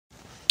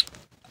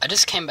I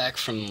just came back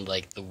from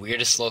like the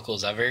weirdest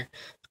locals ever.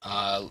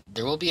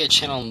 There will be a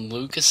channel on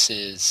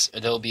Lucas's, or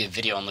there will be a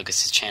video on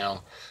Lucas's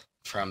channel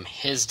from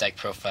his deck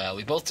profile.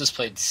 We both just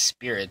played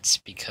Spirits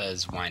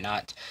because why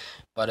not?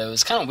 But it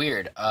was kind of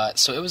weird.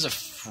 So it was a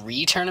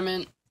free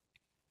tournament,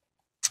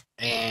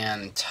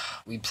 and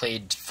we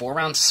played 4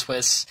 rounds of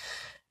Swiss,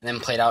 and then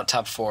played out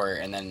top four,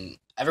 and then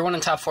everyone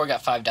in top four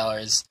got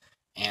 $5,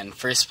 and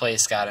first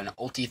place got an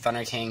Ulti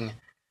Thunder King,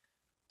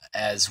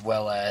 as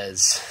well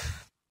as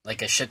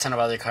like a shit ton of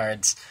other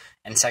cards,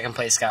 and second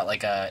place got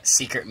like a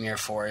secret Mirror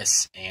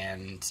Force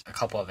and a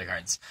couple other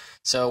cards.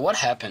 So what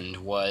happened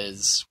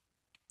was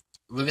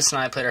Lucas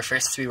and I played our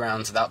first 3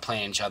 rounds without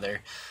playing each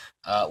other.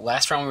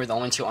 Last round we were the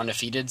only two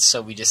undefeated,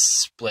 so we just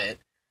split.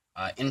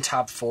 In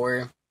top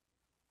four,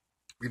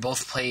 we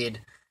both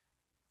played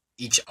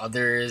each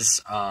other's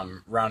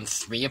round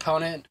 3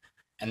 opponent,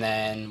 and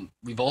then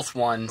we both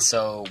won,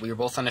 so we were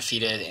both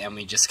undefeated, and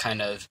we just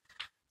kind of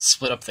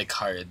split up the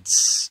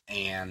cards,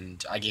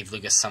 and I gave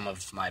Lucas some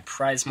of my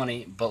prize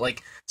money, but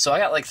like, so I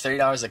got like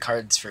 $30 of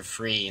cards for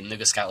free, and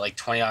Lucas got like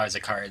 $20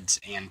 of cards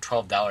and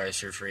 $12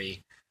 for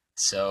free,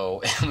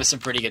 so it was a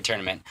pretty good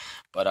tournament.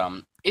 But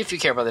if you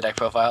care about the deck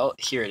profile,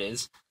 here it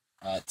is.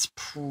 It's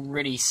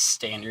pretty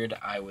standard,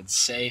 I would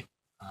say.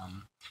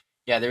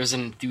 Yeah, there was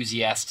an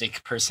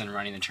enthusiastic person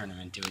running the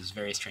tournament. It was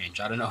very strange.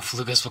 I don't know if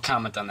Lucas will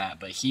comment on that,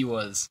 but he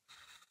was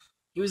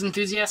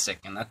enthusiastic,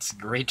 and that's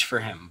great for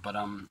him. But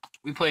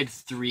we played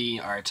 3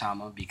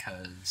 Aratama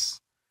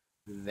because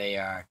they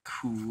are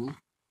cool.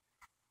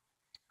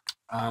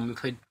 We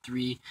played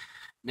 3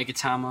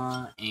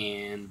 Negatama,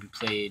 and we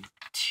played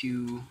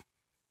 2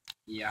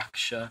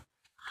 Yaksha.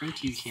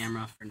 Thank you,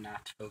 camera, for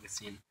not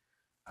focusing.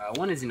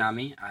 1 is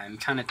Inami. I'm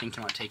kind of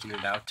thinking about taking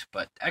it out,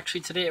 but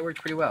actually today it worked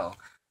pretty well.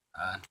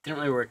 Didn't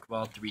really work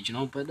well at the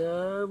regional, but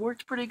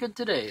worked pretty good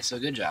today, so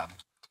good job.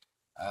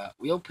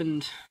 We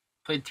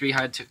played 3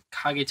 Kage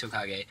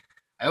Tokage.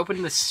 I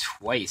opened this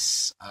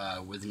twice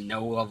with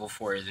no level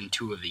 4s in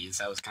 2 of these.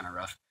 That was kind of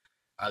rough.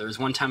 There was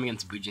one time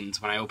against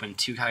Bujins when I opened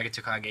 2 Kage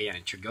Tokage and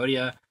a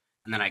Trigodia,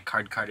 and then I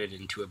carded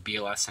into a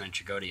BLS and a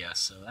Trigodia,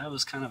 so that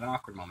was kind of an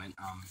awkward moment.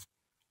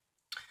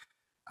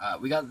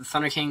 We got the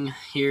Thunder King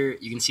here.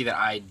 You can see that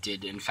I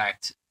did, in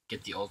fact,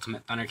 get the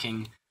ultimate Thunder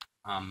King.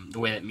 The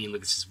way that me and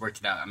Lucas has worked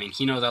it out. I mean,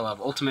 he knows I love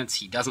ultimates.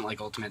 He doesn't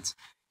like ultimates.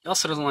 He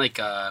also doesn't like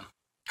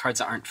cards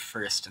that aren't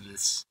first in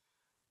this.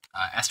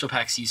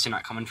 Astropacks used to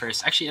not come in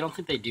first. Actually, I don't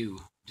think they do,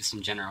 just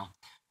in general.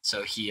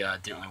 So he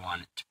didn't really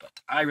want it, but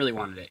I really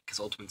wanted it because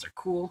ultimates are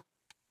cool.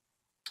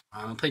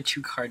 I played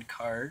 2 card.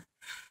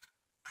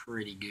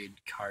 Pretty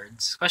good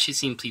cards. Especially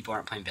seeing people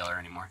aren't playing Valor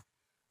anymore.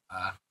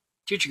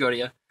 2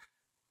 Trigodia.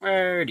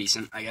 We're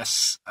decent, I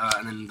guess.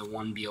 And then the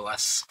 1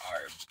 BOS,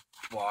 our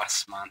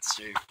boss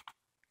monster,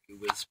 who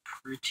was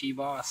pretty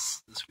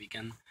boss this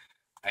weekend.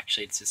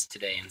 Actually, it's just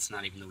today, and it's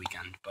not even the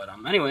weekend. But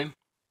anyway,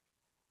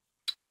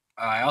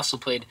 I also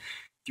played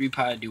 3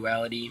 Pod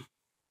Duality,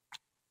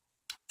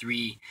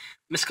 3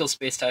 Mystical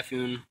Space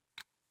Typhoon,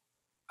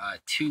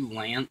 2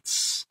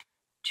 Lance,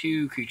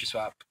 2 Creature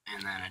Swap,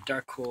 and then a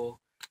Dark Hole,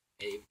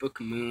 a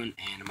Book of Moon,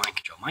 and a Mind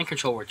Control. Mind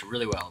Control worked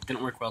really well. It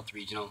didn't work well at the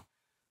regional,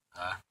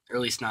 or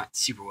at least not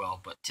super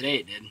well, but today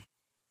it did.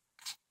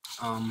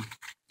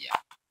 Yeah.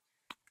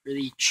 For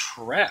the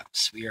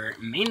traps, we are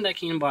main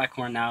decking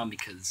Blackhorn now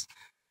because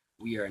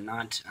we are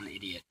not an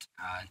idiot.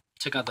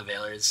 Took out the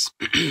Veilers.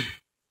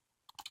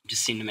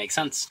 Just seemed to make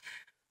sense.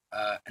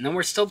 And then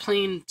we're still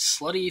playing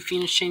slutty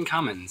Phoenix Chain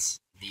Commons.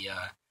 The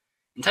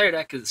entire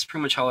deck is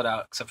pretty much hollowed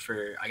out, except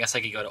for, I guess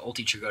I could go to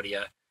Ulti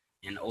Trigodia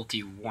and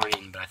Ulti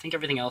Warning, but I think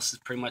everything else is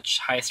pretty much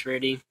highest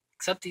rarity,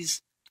 except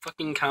these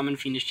fucking common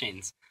Phoenix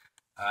Chains.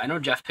 I know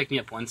Jeff picked me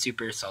up 1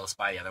 super, so I'll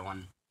spy the other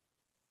one.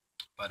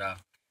 But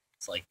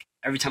it's like,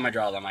 every time I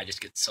draw them, I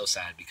just get so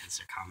sad because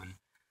they're common.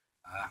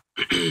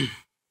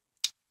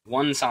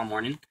 1 Solemn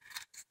Warning,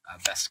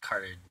 best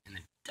card in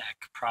the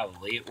deck,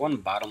 probably. 1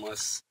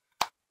 Bottomless,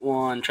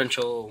 1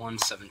 Trenchel, 1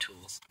 7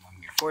 Tools, 1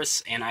 Mirror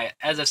Force. And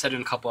as I've said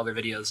in a couple other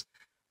videos,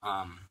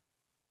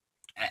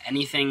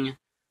 anything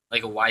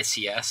like a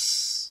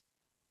YCS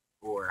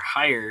or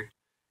higher,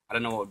 I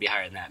don't know what would be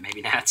higher than that,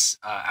 maybe Nats,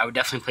 I would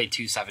definitely play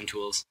 2 7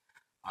 Tools.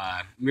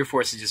 Mirror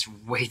Force is just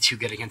way too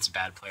good against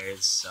bad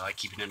players, so I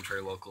keep it in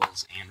for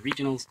locals and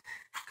regionals,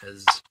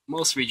 because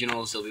most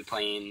regionals they'll be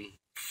playing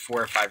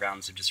 4 or 5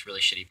 rounds of just really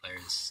shitty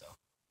players, so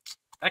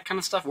that kind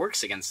of stuff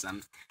works against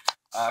them.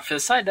 For the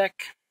side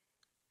deck,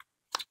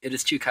 it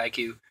is 2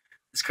 Kaiku.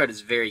 This card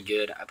is very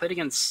good. I played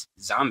against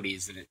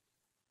zombies, and it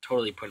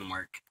totally put in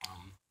work.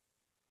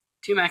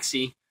 2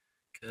 Maxi,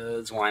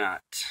 because why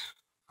not?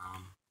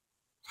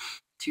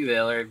 2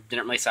 Valor,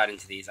 didn't really side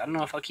into these. I don't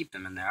know if I'll keep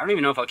them in there. I don't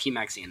even know if I'll keep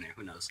Maxi in there,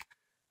 who knows.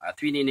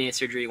 3 DNA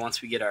Surgery, once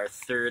we get our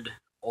 3rd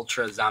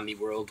Ultra Zombie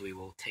World, we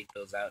will take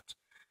those out.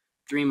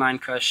 3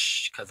 Mind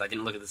Crush, because I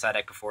didn't look at the side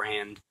deck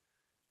beforehand.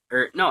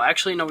 No,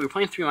 actually, no, we were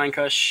playing 3 Mind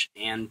Crush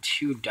and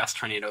 2 Dust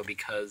Tornado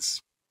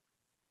because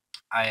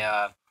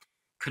I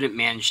couldn't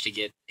manage to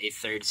get a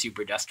 3rd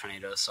Super Dust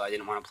Tornado, so I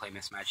didn't want to play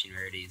mismatching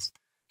rarities.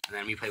 And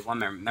then we played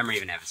 1 Memory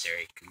of an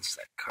Adversary, because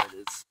that card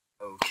is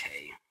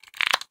okay.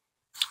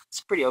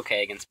 It's pretty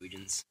okay against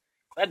Boojins.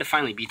 Glad to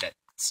finally beat that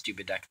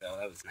stupid deck, though.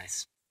 That was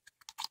nice.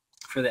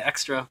 For the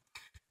extra,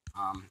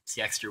 it's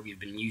the extra we've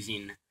been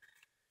using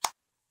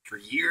for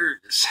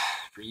years.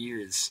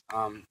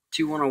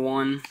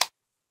 2-101,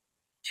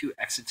 2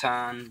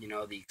 Exciton, you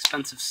know, the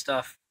expensive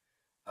stuff.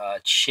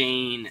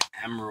 Chain,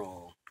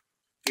 Emerald,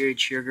 Fairy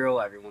Cheer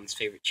Girl, everyone's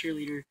favorite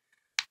cheerleader.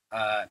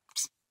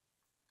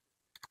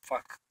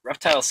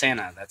 Reptile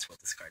Santa, that's what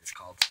this card is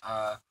called.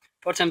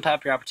 Photon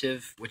Papier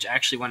Operative, which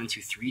actually went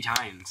into 3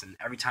 times, and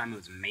every time it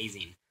was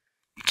amazing.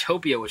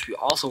 Utopia, which we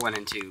also went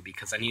into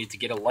because I needed to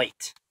get a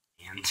light,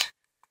 and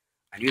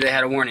I knew they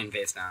had a warning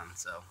face down,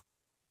 so.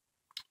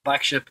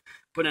 Black Ship,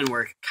 put in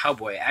work.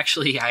 Cowboy,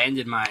 actually I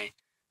ended my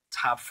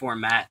top 4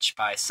 match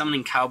by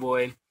summoning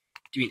Cowboy,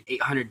 doing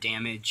 800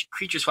 damage,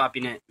 creature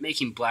swapping it,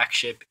 making Black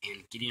Ship,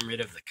 and getting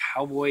rid of the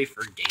Cowboy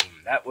for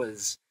game. That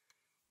was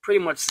pretty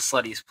much the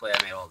sluttiest play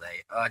I made all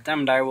day.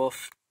 Diamond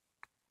Direwolf,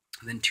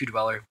 then 2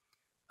 Dweller.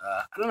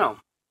 I don't know.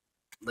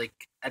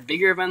 Like, at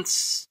bigger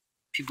events,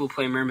 people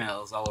play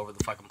Mermails all over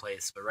the fucking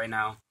place, but right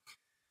now,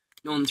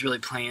 no one's really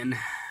playing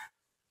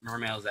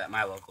Mermails at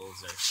my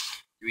locals or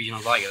the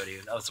regionals I go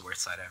to. That was the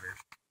worst side ever.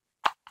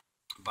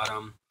 But,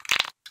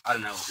 I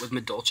don't know. With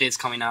Madolches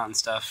coming out and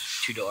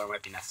stuff, $2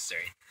 might be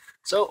necessary.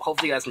 So,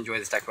 hopefully you guys enjoy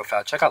this deck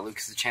profile. Check out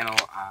Lucas's channel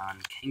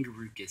on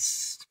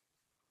Kangaroogus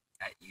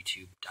at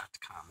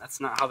youtube.com.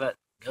 That's not how that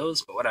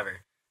goes, but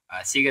whatever.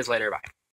 See you guys later. Bye.